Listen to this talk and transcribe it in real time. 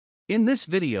In this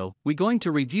video, we're going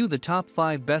to review the top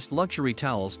 5 best luxury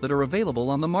towels that are available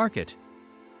on the market.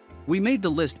 We made the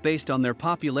list based on their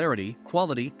popularity,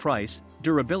 quality, price,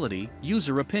 durability,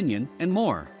 user opinion, and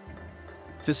more.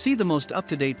 To see the most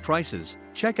up-to-date prices,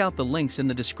 check out the links in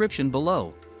the description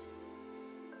below.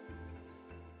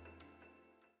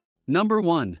 Number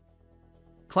 1.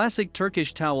 Classic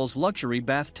Turkish Towels Luxury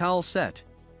Bath Towel Set.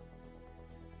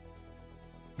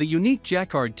 The unique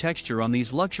jacquard texture on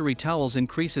these luxury towels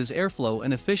increases airflow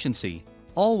and efficiency,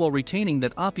 all while retaining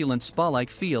that opulent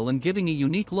spa-like feel and giving a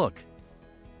unique look.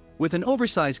 With an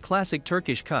oversized classic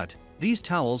Turkish cut, these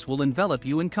towels will envelop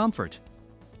you in comfort.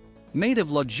 Made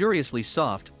of luxuriously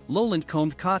soft, lowland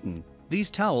combed cotton, these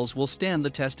towels will stand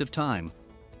the test of time.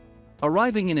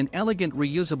 Arriving in an elegant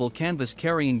reusable canvas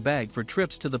carrying bag for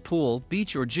trips to the pool,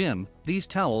 beach or gym, these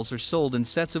towels are sold in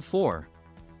sets of 4.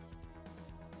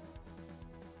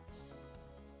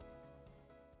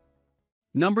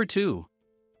 Number 2.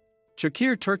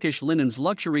 Chakir Turkish Linens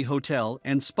Luxury Hotel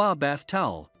and Spa Bath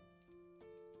Towel.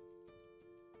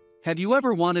 Have you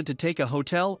ever wanted to take a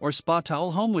hotel or spa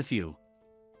towel home with you?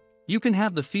 You can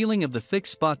have the feeling of the thick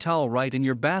spa towel right in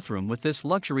your bathroom with this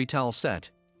luxury towel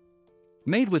set.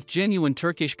 Made with genuine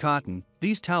Turkish cotton,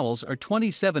 these towels are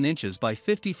 27 inches by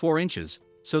 54 inches,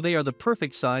 so they are the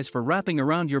perfect size for wrapping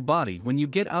around your body when you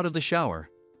get out of the shower.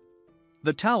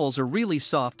 The towels are really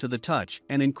soft to the touch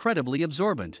and incredibly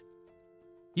absorbent.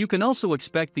 You can also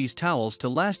expect these towels to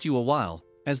last you a while,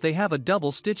 as they have a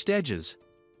double-stitched edges.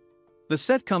 The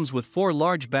set comes with 4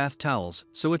 large bath towels,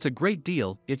 so it's a great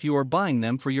deal if you are buying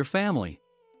them for your family.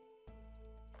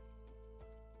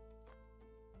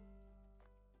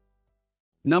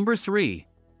 Number 3.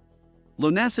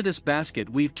 Lunasidus Basket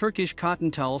Weave Turkish Cotton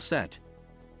Towel Set.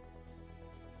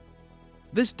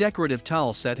 This decorative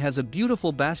towel set has a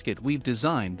beautiful basket weave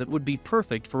design that would be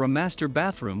perfect for a master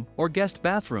bathroom or guest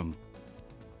bathroom.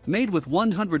 Made with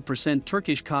 100%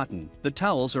 Turkish cotton, the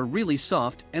towels are really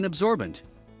soft and absorbent.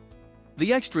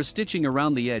 The extra stitching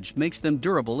around the edge makes them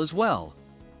durable as well.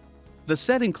 The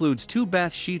set includes 2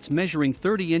 bath sheets measuring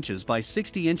 30 inches by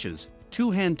 60 inches,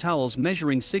 2 hand towels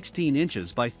measuring 16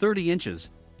 inches by 30 inches,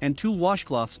 and 2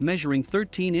 washcloths measuring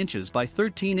 13 inches by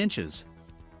 13 inches.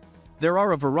 There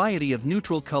are a variety of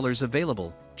neutral colors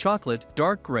available: chocolate,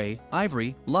 dark gray,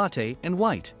 ivory, latte, and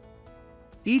white.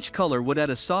 Each color would add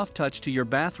a soft touch to your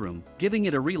bathroom, giving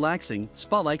it a relaxing,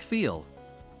 spa-like feel.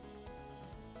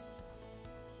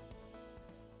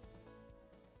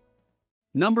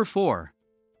 Number 4.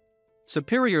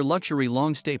 Superior Luxury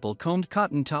Long Staple Combed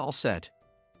Cotton Towel Set.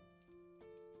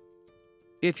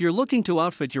 If you're looking to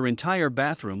outfit your entire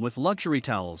bathroom with luxury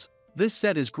towels, this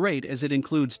set is great as it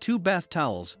includes 2 bath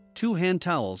towels, 2 hand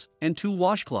towels, and 2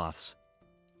 washcloths.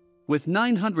 With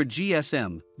 900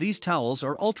 GSM, these towels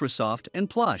are ultra soft and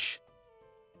plush.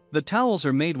 The towels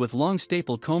are made with long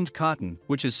staple combed cotton,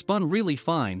 which is spun really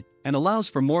fine and allows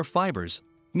for more fibers,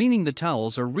 meaning the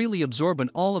towels are really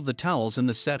absorbent. All of the towels in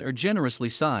the set are generously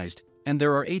sized, and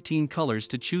there are 18 colors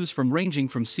to choose from, ranging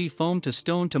from sea foam to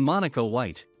stone to Monaco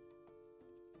white.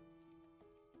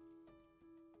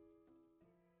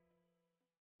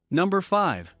 Number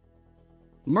 5.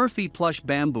 Murphy Plush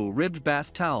Bamboo Ribbed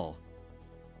Bath Towel.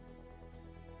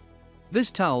 This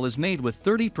towel is made with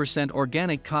 30%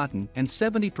 organic cotton and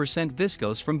 70%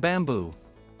 viscose from bamboo.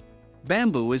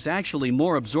 Bamboo is actually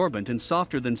more absorbent and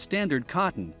softer than standard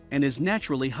cotton and is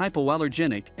naturally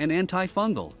hypoallergenic and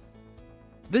antifungal.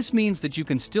 This means that you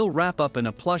can still wrap up in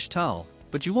a plush towel,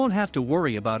 but you won't have to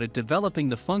worry about it developing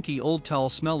the funky old towel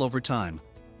smell over time.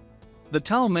 The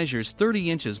towel measures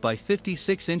 30 inches by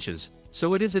 56 inches,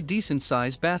 so it is a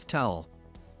decent-sized bath towel.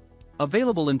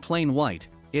 Available in plain white,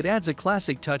 it adds a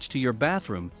classic touch to your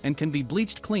bathroom and can be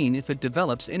bleached clean if it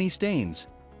develops any stains.